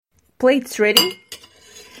Plates ready?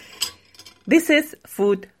 This is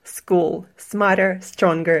Food School, Smarter,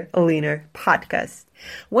 Stronger, Leaner podcast.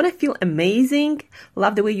 Want to feel amazing,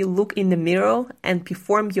 love the way you look in the mirror, and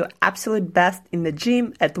perform your absolute best in the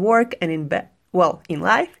gym, at work, and in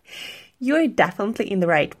life? You're definitely in the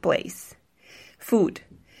right place. Food.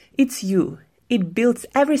 It's you. It builds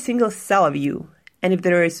every single cell of you. And if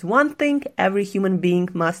there is one thing every human being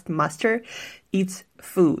must master, it's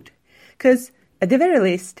food. Because at the very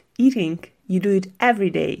least, eating, you do it every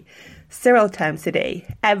day, several times a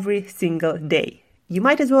day, every single day. You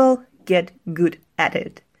might as well get good at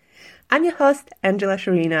it. I'm your host, Angela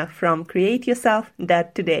Sharina from Create Yourself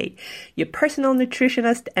That Today, your personal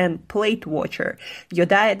nutritionist and plate watcher, your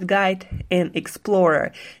diet guide and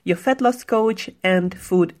explorer, your fat loss coach and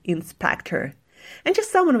food inspector. And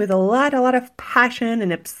just someone with a lot of passion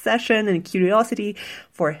and obsession and curiosity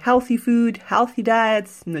for healthy food, healthy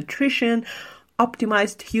diets, nutrition,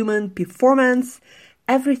 optimized human performance,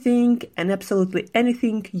 everything and absolutely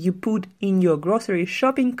anything you put in your grocery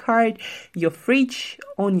shopping cart, your fridge,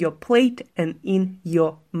 on your plate, and in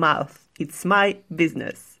your mouth. It's my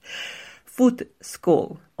business. Food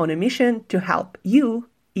School, on a mission to help you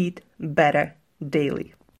eat better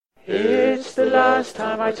daily. It's the last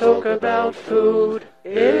time I talk about food.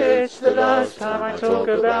 It's the last time I talk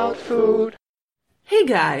about food. Hey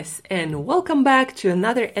guys, and welcome back to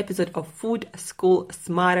another episode of Food School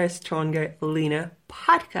Smarter, Stronger, Leaner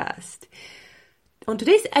podcast. On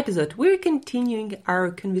today's episode, we're continuing our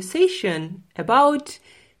conversation about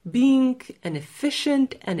being an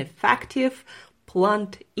efficient and effective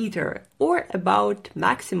plant eater, or about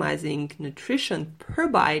maximizing nutrition per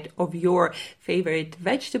bite of your favorite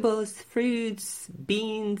vegetables, fruits,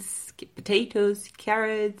 beans, potatoes,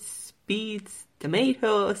 carrots, beets,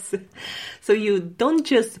 tomatoes. So you don't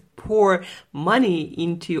just pour money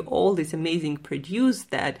into all this amazing produce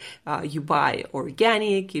that you buy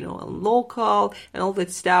organic, and local and all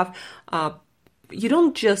that stuff. You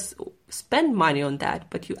don't just spend money on that,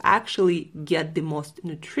 but you actually get the most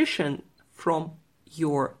nutrition from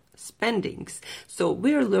your spendings. So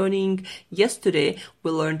we're learning, yesterday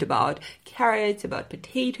we learned about carrots, about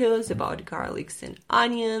potatoes, about garlics and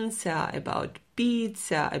onions, about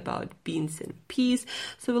beets, about beans and peas.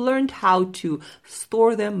 So we learned how to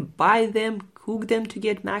store them, buy them, cook them to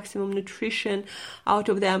get maximum nutrition out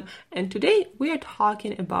of them. And today we are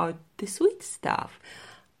talking about the sweet stuff.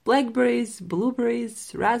 Blackberries,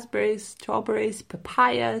 blueberries, raspberries, strawberries,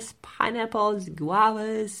 papayas, pineapples,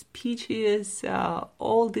 guavas, peaches,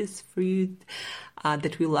 all this fruit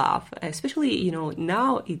that we love. Especially,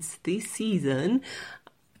 now it's this season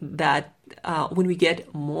that when we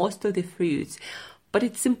get most of the fruits. But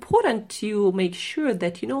it's important to make sure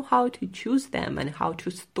that you know how to choose them and how to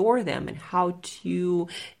store them and how to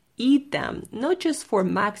eat them, not just for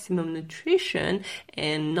maximum nutrition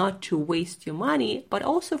and not to waste your money, but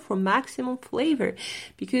also for maximum flavor.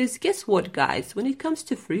 Because guess what, guys? When it comes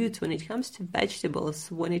to fruits, when it comes to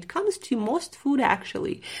vegetables, when it comes to most food,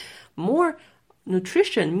 actually, more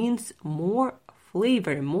nutrition means more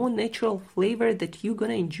flavor, more natural flavor that you're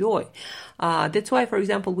gonna enjoy. That's why, for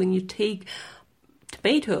example, when you take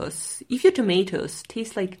tomatoes, if your tomatoes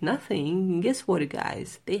taste like nothing, guess what,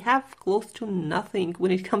 guys? They have close to nothing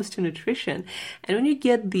when it comes to nutrition. And when you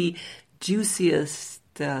get the juiciest,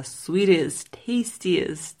 sweetest,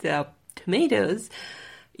 tastiest tomatoes,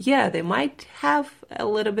 yeah, they might have a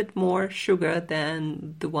little bit more sugar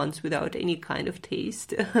than the ones without any kind of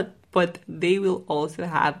taste, but they will also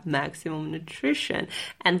have maximum nutrition.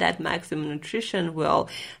 And that maximum nutrition will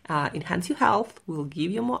enhance your health, will give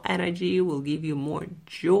you more energy, will give you more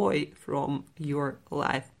joy from your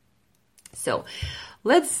life. So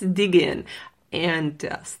let's dig in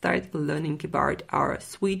and start learning about our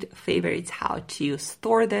sweet favorites, how to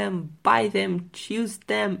store them, buy them, choose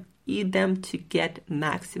them, eat them to get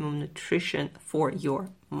maximum nutrition for your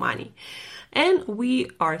money. And we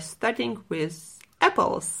are starting with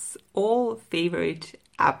apples, all favorite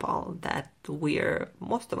apple that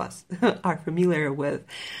most of us are familiar with.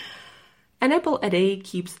 An apple a day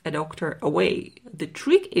keeps a doctor away. The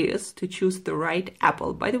trick is to choose the right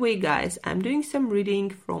apple. By the way, guys, I'm doing some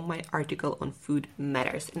reading from my article on Food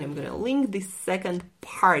Matters, and I'm going to link the second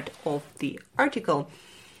part of the article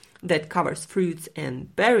that covers fruits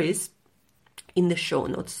and berries in the show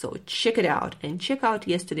notes. So check it out and check out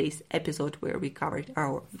yesterday's episode where we covered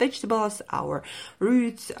our vegetables, our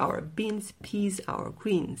roots, our beans, peas, our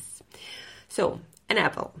greens. So an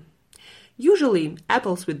apple. Usually,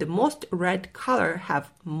 apples with the most red color have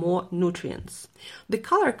more nutrients. The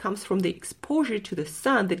color comes from the exposure to the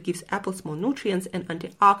sun that gives apples more nutrients and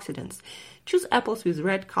antioxidants. Choose apples with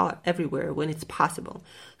red color everywhere when it's possible.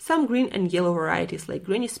 Some green and yellow varieties like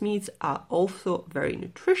Granny Smiths are also very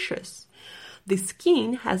nutritious. The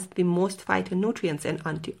skin has the most phytonutrients and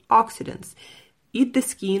antioxidants. Eat the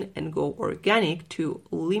skin and go organic to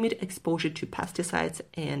limit exposure to pesticides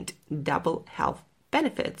and double health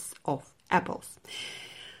benefits of apples.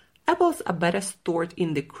 Apples are better stored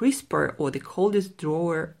in the crisper or the coldest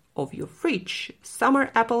drawer of your fridge. Summer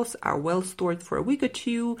apples are well stored for a week or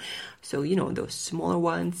two, so those smaller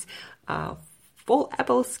ones. Fall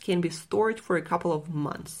apples can be stored for a couple of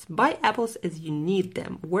months. Buy apples as you need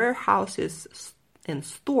them. Warehouses and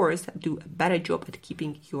stores do a better job at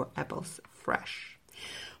keeping your apples fresh.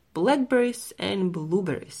 Blackberries and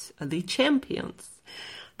blueberries are the champions.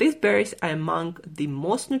 These berries are among the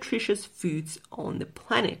most nutritious foods on the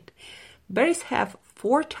planet. Berries have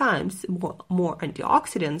 4 times more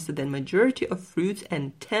antioxidants than majority of fruits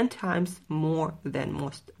and 10 times more than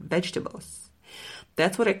most vegetables.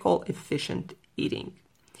 That's what I call efficient eating.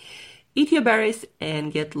 Eat your berries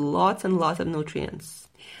and get lots and lots of nutrients.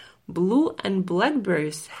 Blue and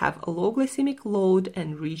blackberries have a low glycemic load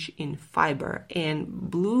and rich in fiber, and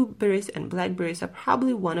blueberries and blackberries are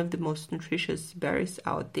probably one of the most nutritious berries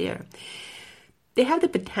out there. They have the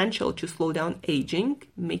potential to slow down aging,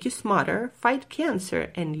 make you smarter, fight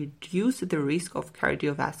cancer, and reduce the risk of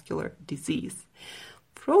cardiovascular disease.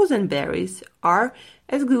 Frozen berries are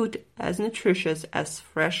as good as nutritious as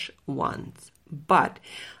fresh ones, but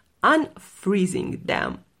unfreezing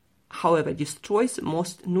them, however, destroys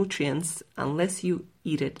most nutrients unless you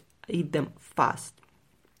eat them fast.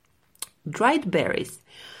 Dried berries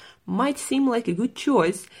might seem like a good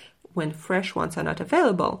choice when fresh ones are not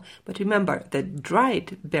available, but remember that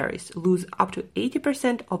dried berries lose up to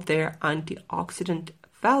 80% of their antioxidant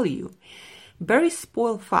value. Berries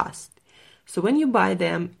spoil fast, so when you buy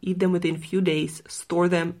them, eat them within a few days, store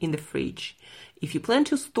them in the fridge. If you plan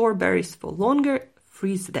to store berries for longer,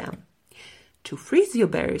 freeze them. To freeze your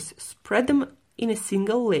berries, spread them in a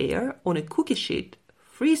single layer on a cookie sheet,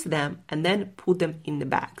 freeze them, and then put them in the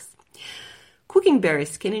bags. Cooking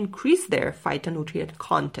berries can increase their phytonutrient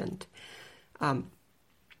content.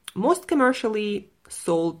 Most commercially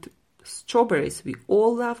sold strawberries, we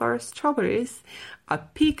all love our strawberries, are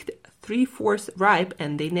picked 3/4 ripe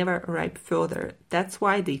and they never ripe further. That's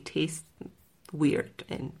why they taste weird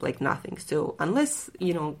and like nothing. So unless,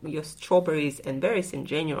 your strawberries and berries in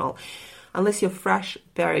general, unless your fresh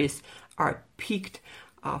berries are picked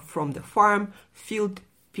from the farm, field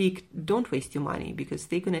picked, don't waste your money because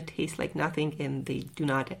they're going to taste like nothing and they're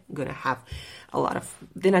not going to have a lot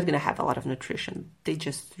of nutrition. They're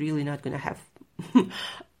just really not going to have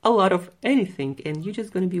a lot of anything and you're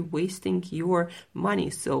just going to be wasting your money.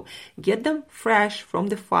 So get them fresh from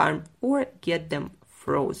the farm or get them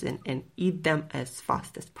frozen and eat them as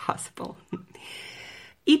fast as possible.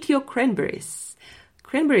 Eat your cranberries.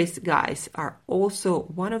 Cranberries, guys, are also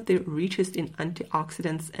one of the richest in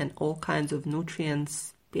antioxidants and all kinds of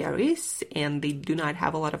nutrients berries, and they do not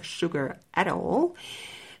have a lot of sugar at all.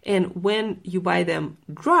 And when you buy them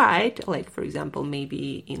dried, like for example,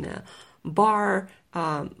 maybe in a bar,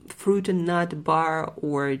 fruit and nut bar,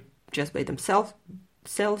 or just by themselves,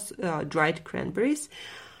 sells dried cranberries,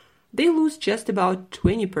 they lose just about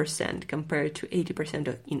 20% compared to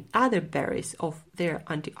 80% in other berries of their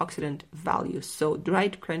antioxidant value. So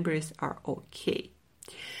dried cranberries are okay.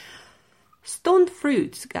 Stone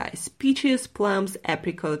fruits, guys, peaches, plums,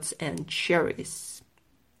 apricots, and cherries.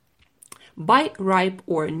 Buy ripe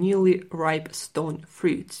or nearly ripe stone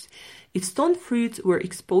fruits. If stone fruits were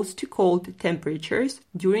exposed to cold temperatures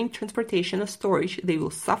during transportation or storage, they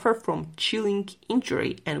will suffer from chilling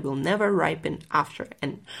injury and will never ripen after.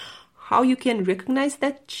 And how you can recognize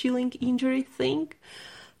that chilling injury thing?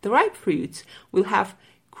 The ripe fruits will have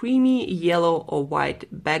creamy yellow or white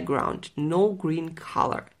background, no green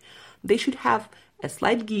color. They should have a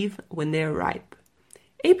slight give when they're ripe.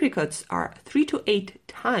 Apricots are 3 to 8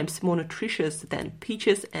 times more nutritious than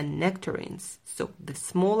peaches and nectarines. So the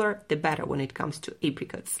smaller, the better when it comes to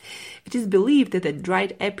apricots. It is believed that the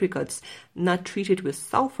dried apricots not treated with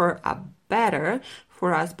sulfur are better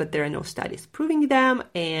for us, but there are no studies proving them.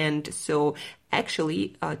 And so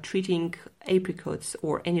actually treating apricots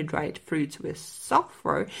or any dried fruits with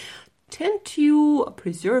sulfur tend to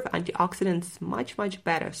preserve antioxidants much, much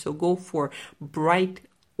better. So go for bright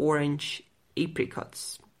orange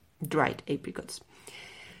apricots, dried apricots.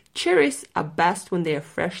 Cherries are best when they are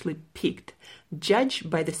freshly picked. Judge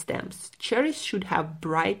by the stems. Cherries should have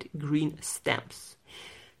bright green stems.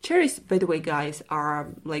 Cherries, by the way, guys, are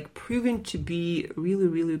like proven to be really,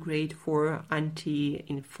 really great for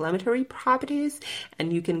anti-inflammatory properties,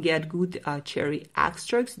 and you can get good cherry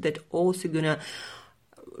extracts that also gonna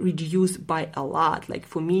reduce by a lot. Like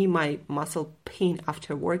for me, my muscle pain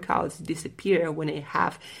after workouts disappear when I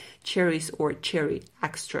have cherries or cherry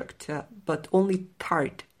extract, but only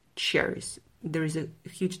tart cherries. There is a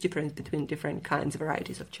huge difference between different kinds,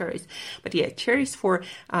 varieties of cherries. But yeah, cherries for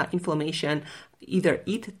inflammation, either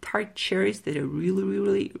eat tart cherries that are really,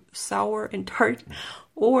 really sour and tart,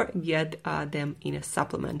 or get them in a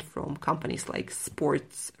supplement from companies like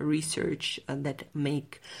Sports Research that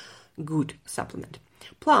make good supplement.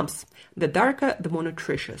 Plums. The darker, the more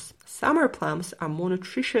nutritious. Summer plums are more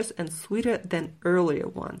nutritious and sweeter than earlier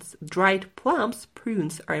ones. Dried plums,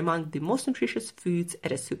 prunes, are among the most nutritious foods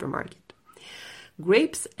at a supermarket.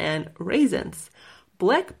 Grapes and raisins.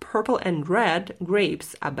 Black, purple, and red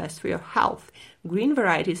grapes are best for your health. Green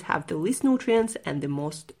varieties have the least nutrients and the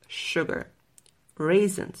most sugar.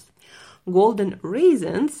 Raisins. Golden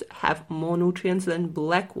raisins have more nutrients than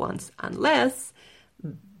black ones, unless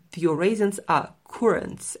your raisins are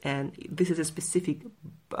currants, and this is a specific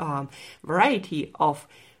variety of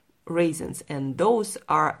raisins, and those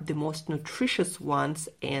are the most nutritious ones,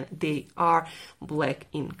 and they are black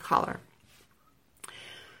in color.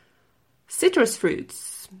 Citrus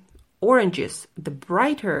fruits. Oranges. The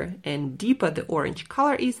brighter and deeper the orange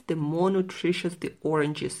color is, the more nutritious the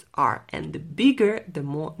oranges are, and the bigger, the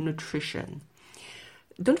more nutrition.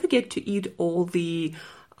 Don't forget to eat all the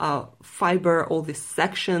fiber, all the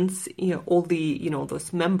sections, all the,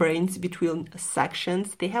 those membranes between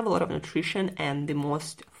sections. They have a lot of nutrition and the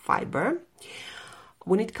most fiber.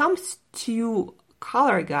 When it comes to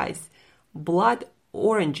color, guys, blood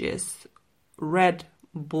oranges, red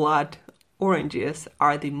blood oranges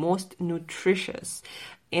are the most nutritious,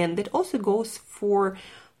 and that also goes for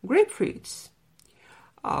grapefruits.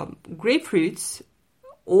 Grapefruits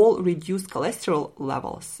all reduce cholesterol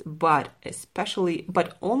levels, but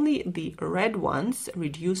only the red ones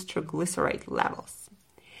reduce triglyceride levels.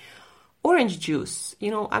 Orange juice.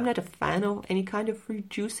 I'm not a fan of any kind of fruit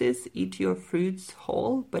juices. Eat your fruits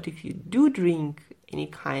whole, but if you do drink any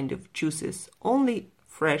kind of juices, only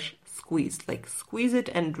fresh squeezed, like squeeze it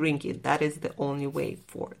and drink it. That is the only way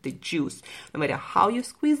for the juice. No matter how you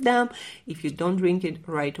squeeze them, if you don't drink it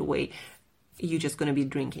right away, you're just going to be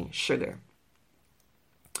drinking sugar.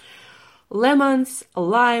 Lemons,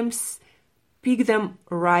 limes, pick them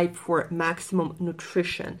ripe for maximum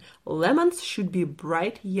nutrition. Lemons should be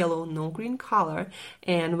bright yellow, no green color,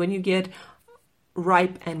 and when you get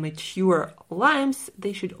ripe and mature limes,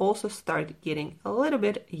 they should also start getting a little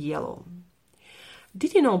bit yellow.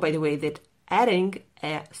 Did you know, by the way, that adding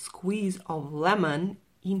a squeeze of lemon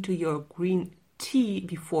into your green tea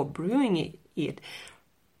before brewing it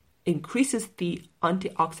increases the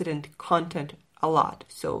antioxidant content a lot?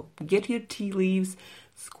 So get your tea leaves,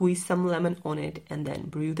 squeeze some lemon on it, and then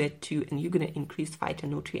brew that too, and you're going to increase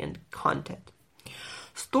phytonutrient content.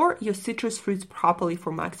 Store your citrus fruits properly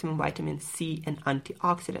for maximum vitamin C and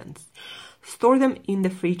antioxidants. Store them in the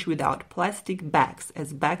fridge without plastic bags,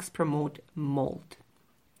 as bags promote mold.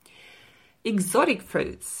 Exotic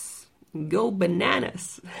fruits. Go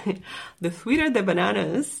bananas. The sweeter the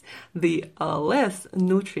bananas, the less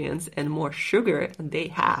nutrients and more sugar they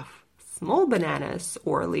have. Small bananas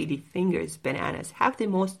or ladyfingers bananas have the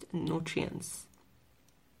most nutrients.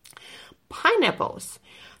 Pineapples.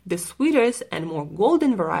 The sweetest and more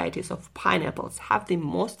golden varieties of pineapples have the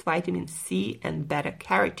most vitamin C and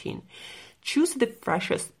beta-carotene. Choose the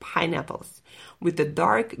freshest pineapples with the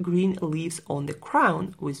dark green leaves on the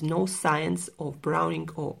crown with no signs of browning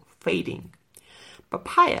or fading.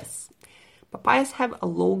 Papayas. Papayas have a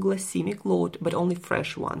low glycemic load, but only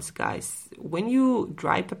fresh ones, guys. When you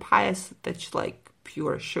dry papayas, that's like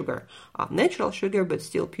pure sugar. Natural sugar, but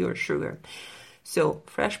still pure sugar. So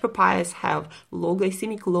fresh papayas have low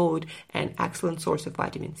glycemic load and excellent source of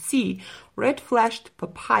vitamin C. Red-fleshed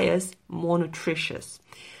papayas, more nutritious.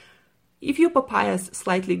 If your papaya is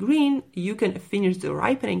slightly green, you can finish the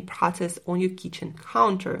ripening process on your kitchen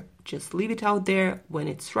counter. Just leave it out there. When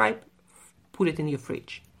it's ripe, put it in your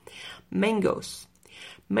fridge. Mangoes.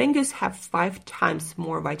 Mangoes have 5 times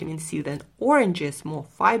more vitamin C than oranges, more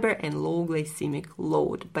fiber and low glycemic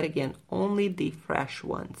load, but again, only the fresh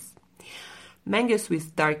ones. Mangoes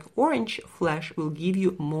with dark orange flesh will give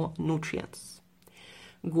you more nutrients.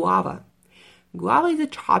 Guava. Guava is a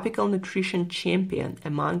tropical nutrition champion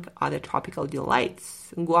among other tropical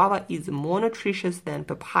delights. Guava is more nutritious than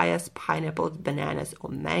papayas, pineapples, bananas, or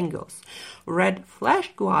mangoes. Red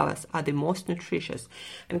flesh guavas are the most nutritious.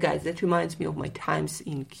 And guys, that reminds me of my times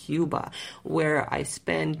in Cuba, where I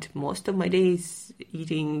spent most of my days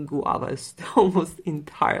eating guavas almost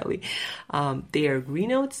entirely. They are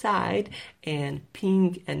green outside and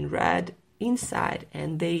pink and red inside,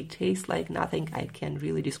 and they taste like nothing I can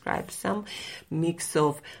really describe. Some mix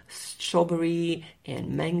of strawberry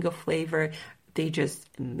and mango flavor. They're just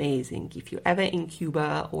amazing. If you're ever in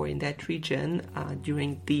Cuba or in that region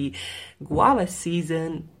during the guava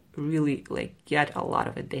season, really get a lot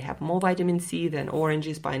of it. They have more vitamin C than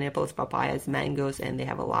oranges, pineapples, papayas, mangoes, and they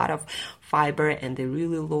have a lot of fiber, and they're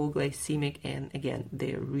really low glycemic, and again,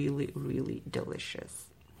 they're really, really delicious.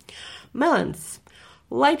 Melons.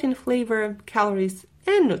 Light in flavor, calories,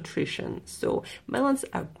 and nutrition. So melons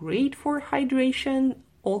are great for hydration,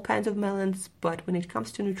 all kinds of melons, but when it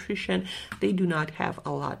comes to nutrition, they do not have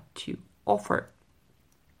a lot to offer.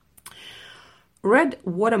 Red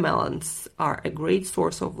watermelons are a great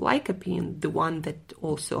source of lycopene, the one that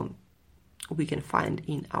also we can find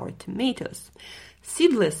in our tomatoes.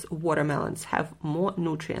 Seedless watermelons have more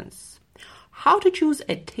nutrients. How to choose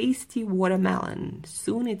a tasty watermelon.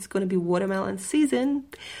 Soon it's going to be watermelon season.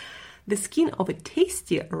 The skin of a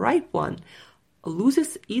tasty, ripe one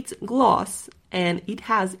loses its gloss, and it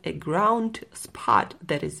has a ground spot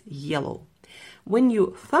that is yellow. When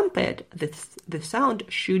you thump it, the sound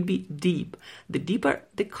should be deep. The deeper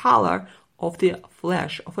the color of the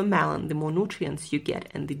flesh of a melon, the more nutrients you get,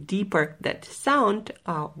 and the deeper that sound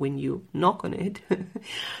when you knock on it,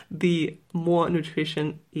 the more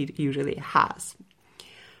nutrition it usually has.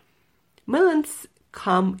 Melons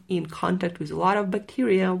come in contact with a lot of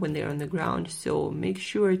bacteria when they're on the ground, so make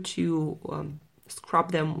sure to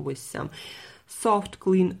scrub them with some soft,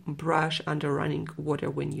 clean brush under running water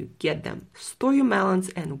when you get them. Store your melons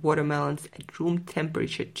and watermelons at room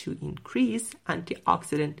temperature to increase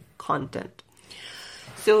antioxidant content.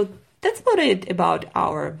 So that's about it about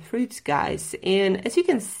our fruits, guys. And as you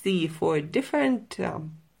can see, for different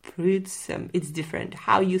fruits, it's different.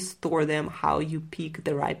 How you store them, how you pick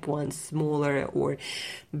the ripe ones, smaller or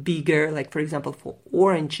bigger. Like, for example, for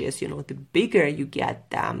oranges, the bigger you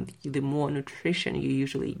get them, the more nutrition you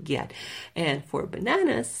usually get. And for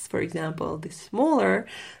bananas, for example, the smaller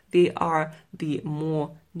they are, the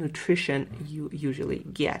more nutrition you usually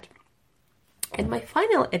get. And my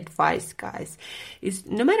final advice, guys, is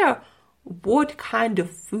no matter what kind of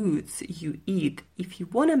foods you eat, if you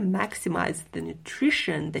want to maximize the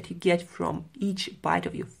nutrition that you get from each bite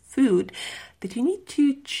of your food, that you need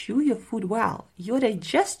to chew your food well. Your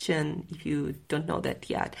digestion, if you don't know that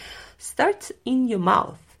yet, starts in your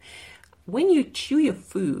mouth. When you chew your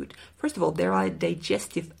food, first of all, there are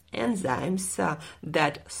digestive enzymes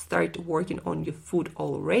that start working on your food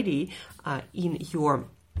already in your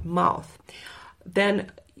mouth.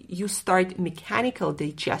 Then you start mechanical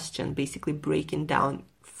digestion, basically breaking down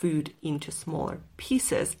food into smaller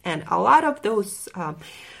pieces, and a lot of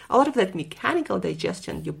that mechanical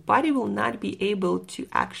digestion your body will not be able to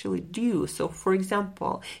actually do. So, for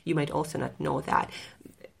example, you might also not know that.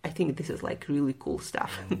 I think this is really cool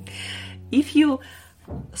stuff. If you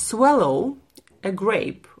swallow a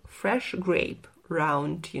grape, fresh grape,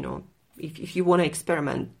 round, if you want to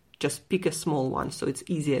experiment, just pick a small one so it's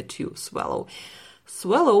easier to swallow.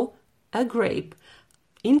 Swallow a grape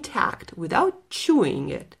intact without chewing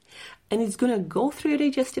it, and it's going to go through your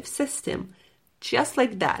digestive system just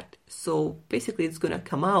like that. So basically it's going to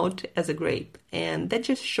come out as a grape, and that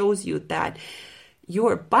just shows you that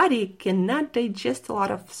your body cannot digest a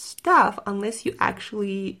lot of stuff unless you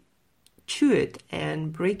actually chew it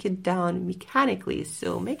and break it down mechanically.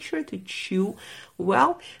 So make sure to chew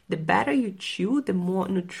well. The better you chew, the more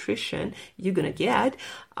nutrition you're gonna get.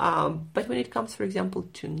 But when it comes, for example,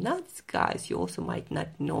 to nuts, guys, you also might not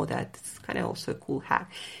know that. It's kind of also a cool hack.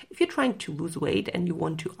 If you're trying to lose weight and you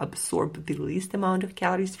want to absorb the least amount of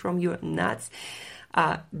calories from your nuts,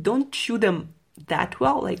 don't chew them that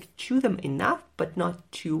well, chew them enough but not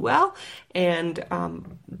too well, and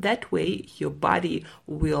that way your body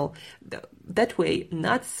will, that way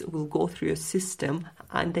nuts will go through your system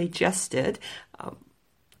undigested.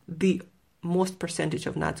 The most percentage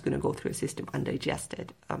of nuts going to go through your system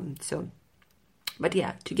undigested. But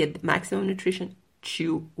yeah, to get the maximum nutrition,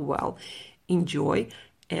 chew well, enjoy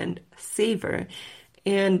and savor.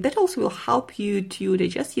 And that also will help you to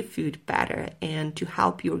digest your food better and to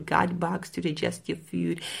help your gut bugs to digest your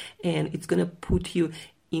food. And it's going to put you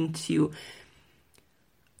into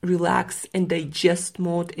relax and digest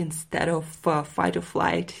mode instead of fight or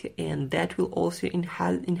flight, and that will also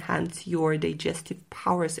enhance your digestive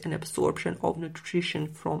powers and absorption of nutrition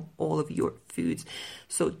from all of your foods.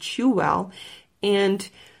 So chew well, and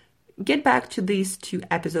get back to these two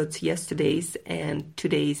episodes, yesterday's and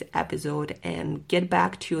today's episode, and get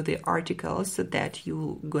back to the articles that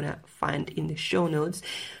you're gonna find in the show notes.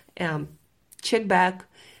 Check back.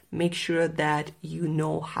 Make sure that you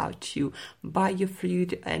know how to buy your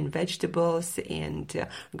fruit and vegetables and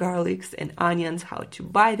garlics and onions, how to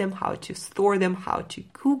buy them, how to store them, how to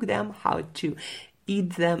cook them, how to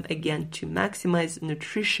eat them, again, to maximize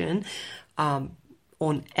nutrition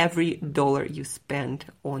on every dollar you spend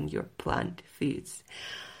on your plant foods.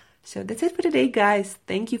 So that's it for today, guys.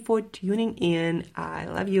 Thank you for tuning in. I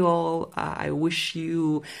love you all. I wish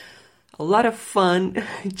you a lot of fun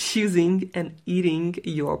choosing and eating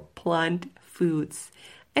your plant foods.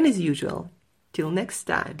 And as usual, till next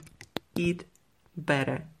time, eat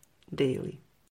better daily.